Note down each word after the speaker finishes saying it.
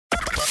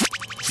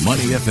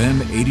Money FM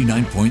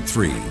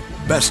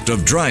 89.3, Best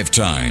of Drive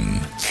Time.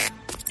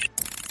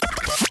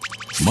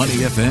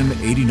 Money FM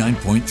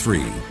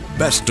 89.3,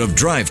 Best of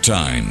Drive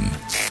Time.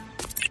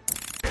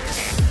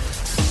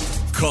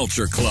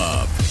 Culture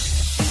Club.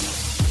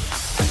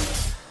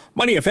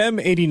 Money FM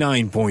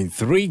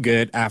 89.3.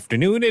 Good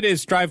afternoon. It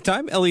is Drive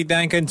Time. Ellie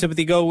Danka and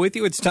Timothy Go with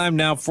you. It's time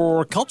now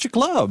for Culture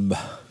Club.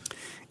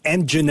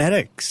 And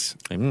genetics.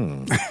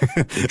 Interesting.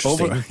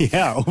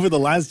 Over the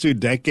last 2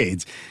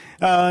 decades,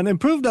 an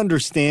improved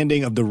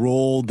understanding of the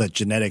role that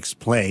genetics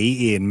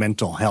play in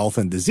mental health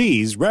and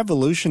disease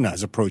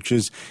revolutionized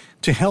approaches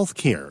to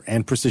healthcare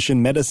and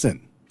precision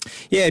medicine.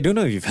 Yeah, I don't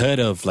know if you've heard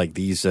of like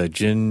these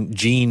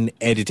gene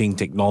editing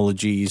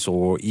technologies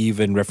or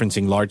even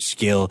referencing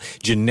large-scale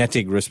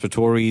genetic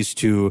respiratories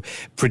to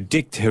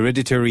predict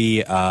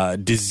hereditary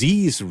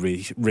disease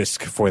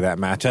risk for that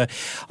matter.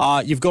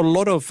 You've got a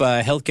lot of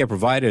healthcare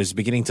providers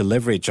beginning to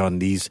leverage on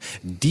these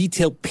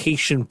detailed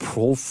patient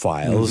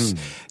profiles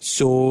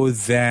so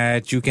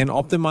that you can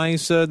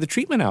optimize the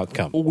treatment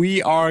outcome.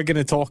 We are going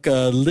to talk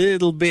a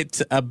little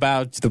bit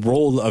about the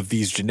role of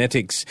these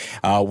genetics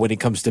when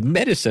it comes to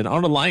medicine.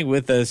 On the line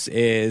with us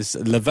is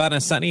Levana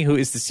Sunny, who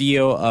is the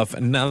CEO of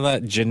Nala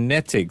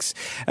Genetics.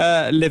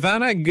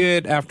 Levana,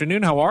 good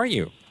afternoon. How are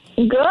you?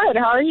 Good.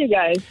 How are you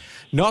guys?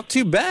 Not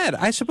too bad.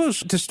 I suppose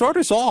to start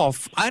us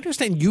off, I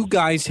understand you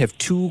guys have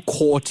 2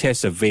 core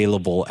tests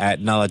available at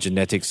Nala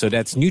Genetics. So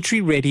that's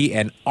Nutri-Ready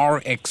and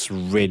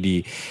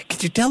RX-Ready.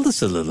 Could you tell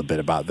us a little bit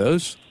about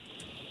those?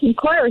 Of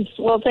course.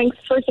 Well, thanks.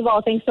 First of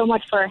all, thanks so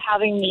much for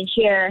having me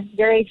here.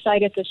 Very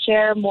excited to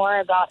share more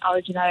about our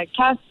genetic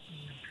tests.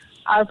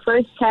 Our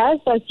first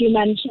test, as you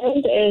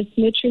mentioned, is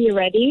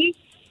Nutri-Ready.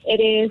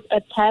 It is a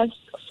test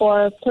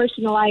for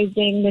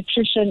personalizing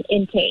nutrition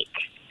intake.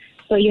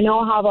 So you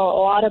know how a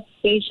lot of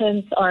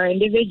patients or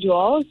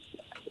individuals,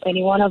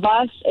 any one of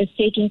us, is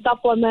taking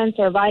supplements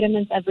or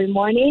vitamins every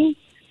morning.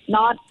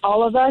 Not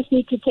all of us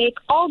need to take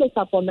all the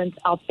supplements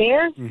out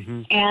there.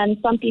 And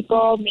some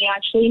people may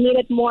actually need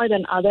it more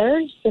than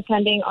others,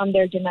 depending on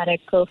their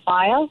genetic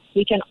profile.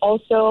 We can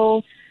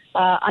also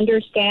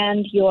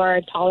understand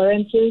your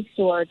tolerances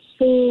towards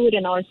food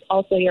and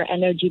also your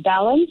energy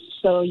balance,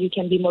 so you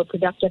can be more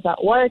productive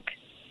at work.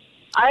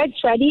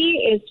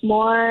 RX-Ready is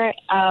more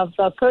of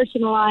a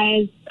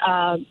personalized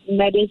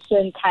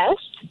medicine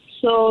test.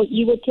 So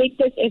you would take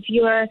this if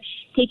you're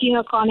taking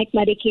a chronic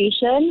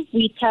medication.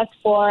 We test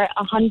for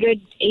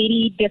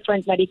 180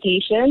 different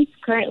medications.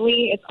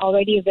 Currently, it's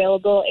already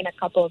available in a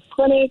couple of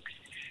clinics,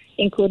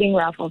 including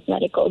Raffles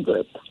Medical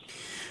Group.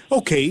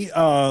 Okay,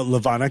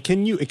 Levana,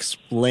 can you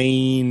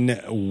explain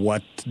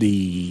what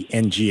the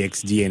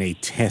NGX DNA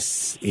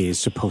test is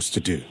supposed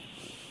to do?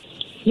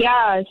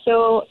 Yeah,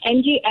 so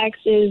NGX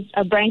is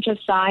a branch of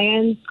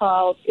science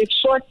it's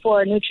short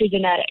for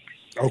Nutrigenetics.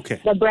 Okay.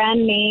 The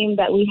brand name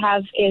that we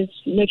have is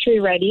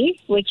Nutri-Ready,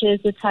 which is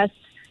the test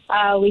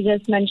we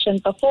just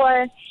mentioned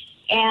before.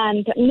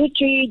 And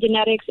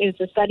Nutrigenetics is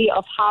the study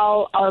of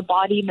how our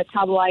body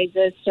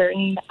metabolizes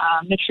certain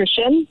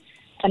nutrition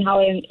and how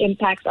it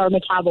impacts our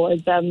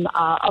metabolism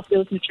of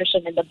those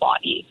nutrition in the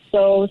body.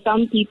 So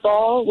some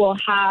people will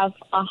have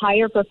a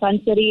higher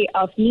propensity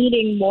of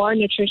needing more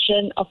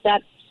nutrition of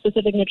that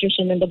specific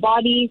nutrition in the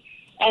body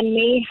and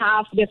may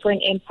have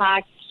different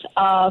impacts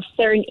of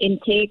certain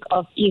intake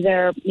of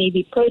either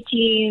maybe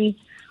proteins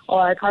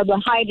or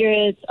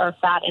carbohydrates or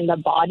fat in the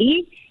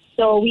body.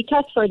 So we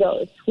test for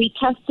those. We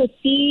test to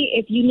see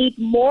if you need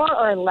more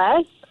or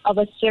less of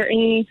a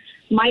certain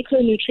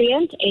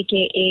micronutrient,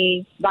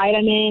 aka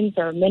vitamins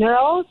or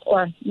minerals,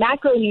 or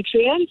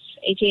macronutrients,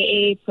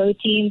 aka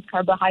proteins,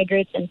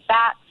 carbohydrates, and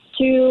fat,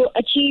 to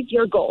achieve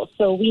your goals.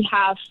 So we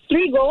have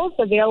 3 goals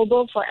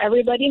available for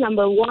everybody.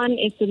 Number 1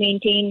 is to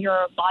maintain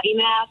your body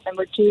mass.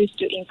 Number 2 is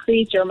to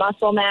increase your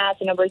muscle mass.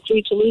 And number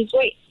 3, to lose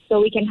weight. So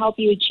we can help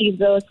you achieve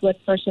those with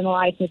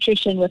personalized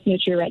nutrition with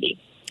Nutri-Ready.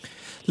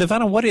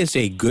 Levana, what is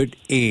a good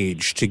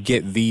age to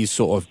get these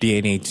sort of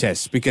DNA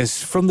tests?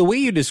 Because from the way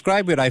you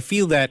describe it, I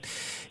feel that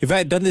if I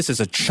had done this as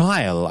a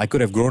child, I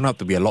could have grown up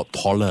to be a lot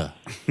taller.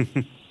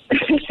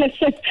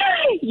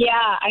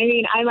 Yeah, I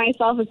mean, I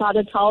myself is not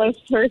the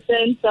tallest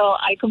person, so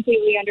I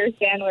completely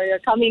understand where you're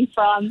coming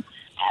from.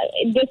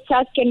 This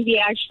test can be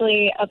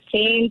actually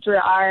obtained through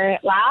our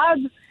lab.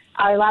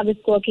 Our lab is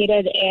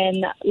located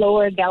in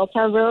Lower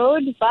Delta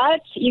Road,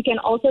 but you can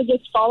also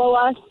just follow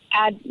us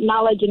at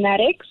Nala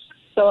Genetics.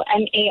 So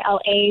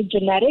NALA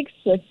Genetics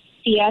with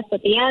CS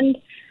at the end,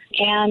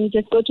 and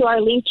just go to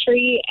our link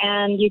tree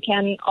and you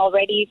can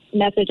already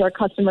message our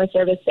customer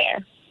service there.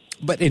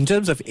 But in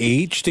terms of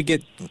age to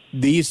get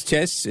these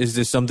tests, is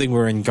this something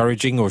we're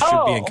encouraging or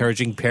should be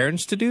encouraging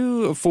parents to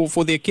do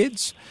for their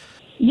kids?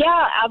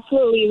 Yeah,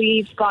 absolutely.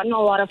 We've gotten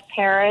a lot of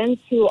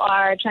parents who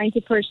are trying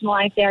to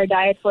personalize their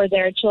diet for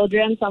their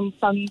children. Some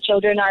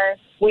children are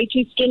way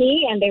too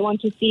skinny and they want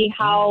to see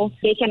how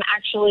they can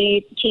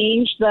actually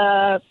change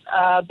the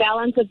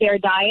balance of their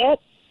diet.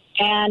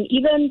 And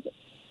even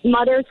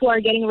mothers who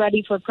are getting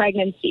ready for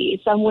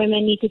pregnancy. Some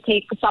women need to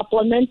take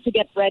supplements to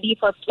get ready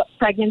for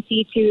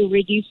pregnancy to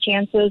reduce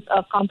chances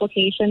of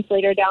complications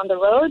later down the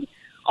road.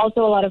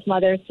 Also, a lot of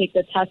mothers take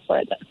the test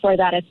for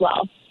that as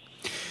well.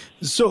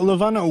 So,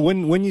 Levana,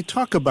 when you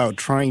talk about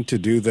trying to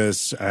do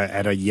this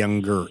at a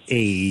younger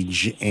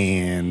age,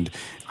 and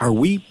are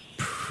we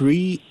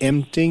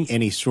preempting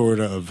any sort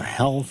of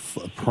health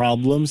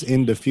problems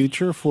in the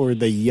future for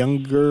the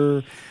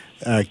younger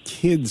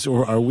kids,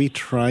 or are we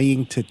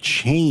trying to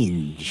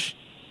change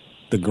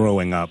the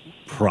growing up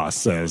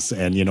process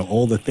and,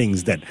 all the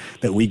things that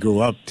we grew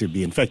up to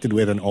be infected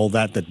with and all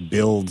that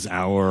builds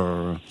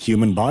our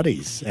human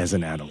bodies as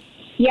an adult?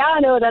 Yeah,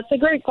 no, that's a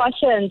great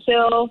question.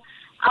 So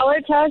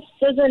our test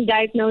doesn't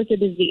diagnose a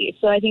disease.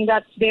 So I think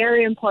that's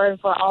very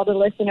important for all the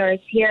listeners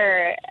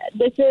here.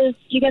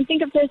 You can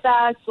think of this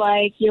as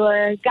like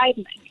your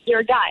guide,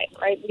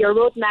 right? Your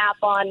roadmap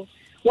on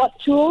what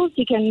tools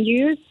you can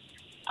use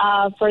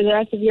for the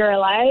rest of your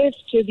life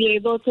to be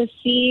able to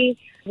see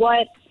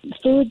what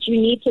foods you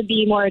need to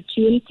be more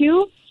attuned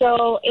to.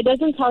 So it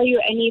doesn't tell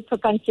you any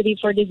propensity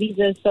for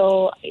diseases,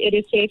 so it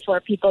is safe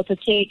for people to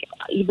take,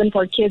 even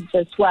for kids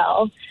as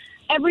well.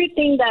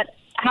 Everything that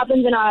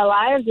happens in our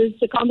lives is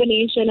a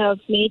combination of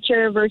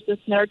nature versus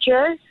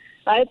nurture,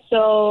 right?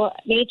 So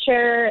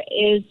nature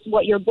is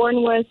what you're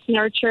born with.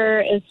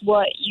 Nurture is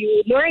what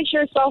you nourish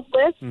yourself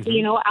with,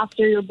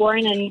 after you're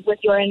born and with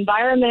your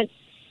environment.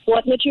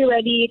 What Nutri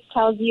Ready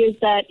tells you is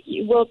that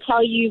it will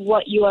tell you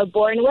what you are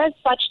born with,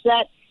 such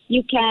that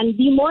you can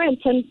be more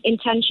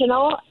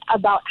intentional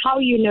about how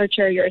you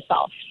nurture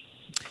yourself.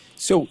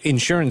 So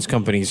insurance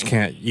companies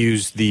can't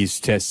use these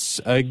tests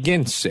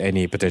against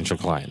any potential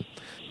client?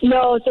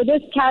 No, so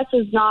this test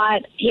is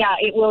not,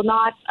 it will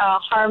not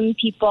harm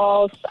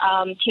people's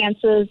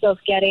chances of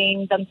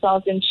getting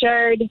themselves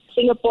insured.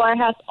 Singapore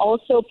has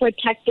also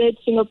protected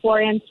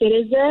Singaporean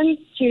citizens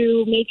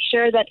to make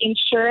sure that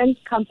insurance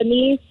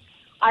companies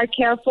are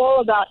careful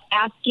about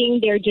asking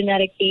their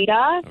genetic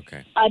data.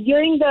 Okay.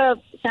 During the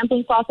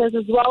sampling process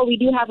as well, we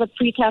do have a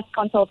pre-test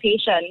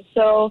consultation.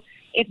 So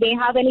if they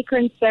have any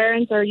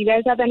concerns or you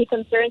guys have any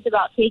concerns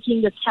about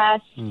taking the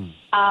test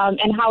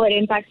and how it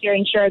impacts your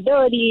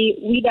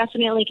insurability, we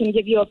definitely can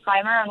give you a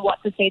primer on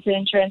what to say to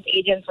insurance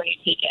agents when you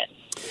take it.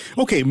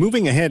 Okay,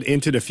 moving ahead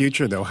into the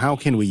future, though, how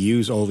can we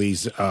use all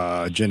these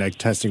genetic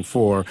testing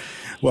for,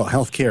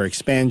 healthcare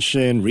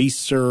expansion,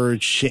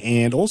 research,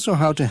 and also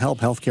how to help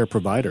healthcare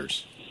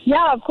providers?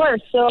 Yeah, of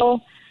course.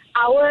 So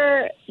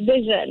our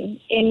vision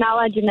in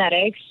Nala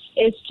Genetics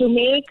is to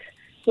make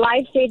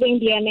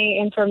life-saving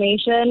DNA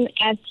information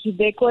as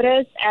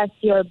ubiquitous as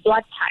your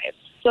blood type.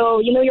 So,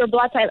 your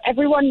blood type,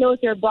 everyone knows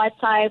your blood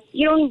type.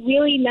 You don't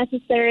really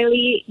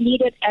necessarily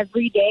need it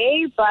every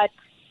day, but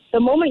the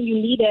moment you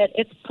need it,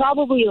 it's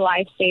probably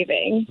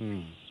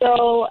life-saving.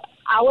 So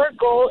our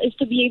goal is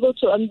to be able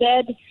to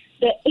embed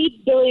the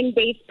 8 billion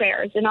base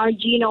pairs in our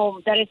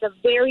genome, that is a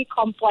very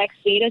complex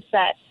data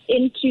set,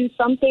 into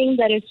something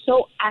that is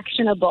so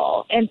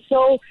actionable and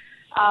so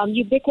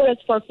ubiquitous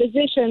for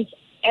physicians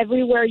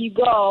everywhere you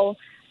go,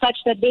 such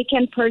that they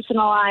can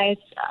personalize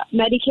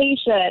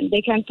medication,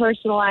 they can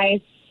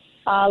personalize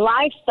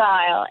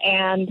lifestyle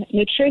and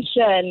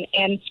nutrition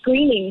and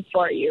screening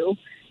for you.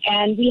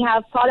 And we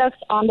have products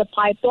on the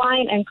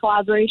pipeline and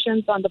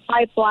collaborations on the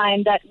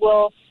pipeline that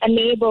will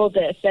enable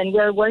this. And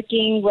we're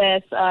working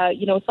with,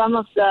 some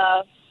of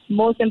the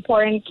most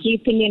important key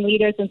opinion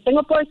leaders in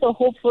Singapore. So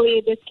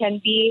hopefully this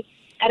can be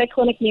at a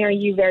clinic near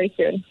you very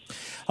soon.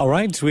 All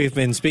right. We've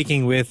been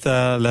speaking with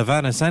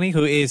Levana Sani,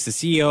 who is the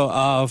CEO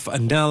of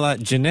Nala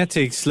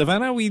Genetics.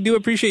 Levana, we do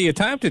appreciate your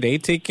time today.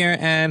 Take care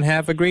and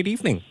have a great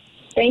evening.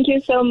 Thank you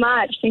so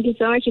much. Thank you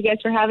so much, you guys,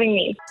 for having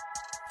me.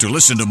 To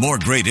listen to more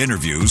great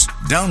interviews,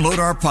 download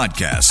our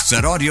podcasts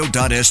at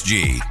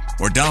audio.sg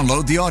or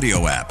download the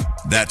audio app.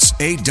 That's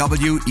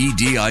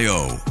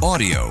AWEDIO,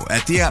 audio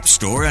at the App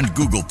Store and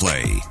Google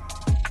Play.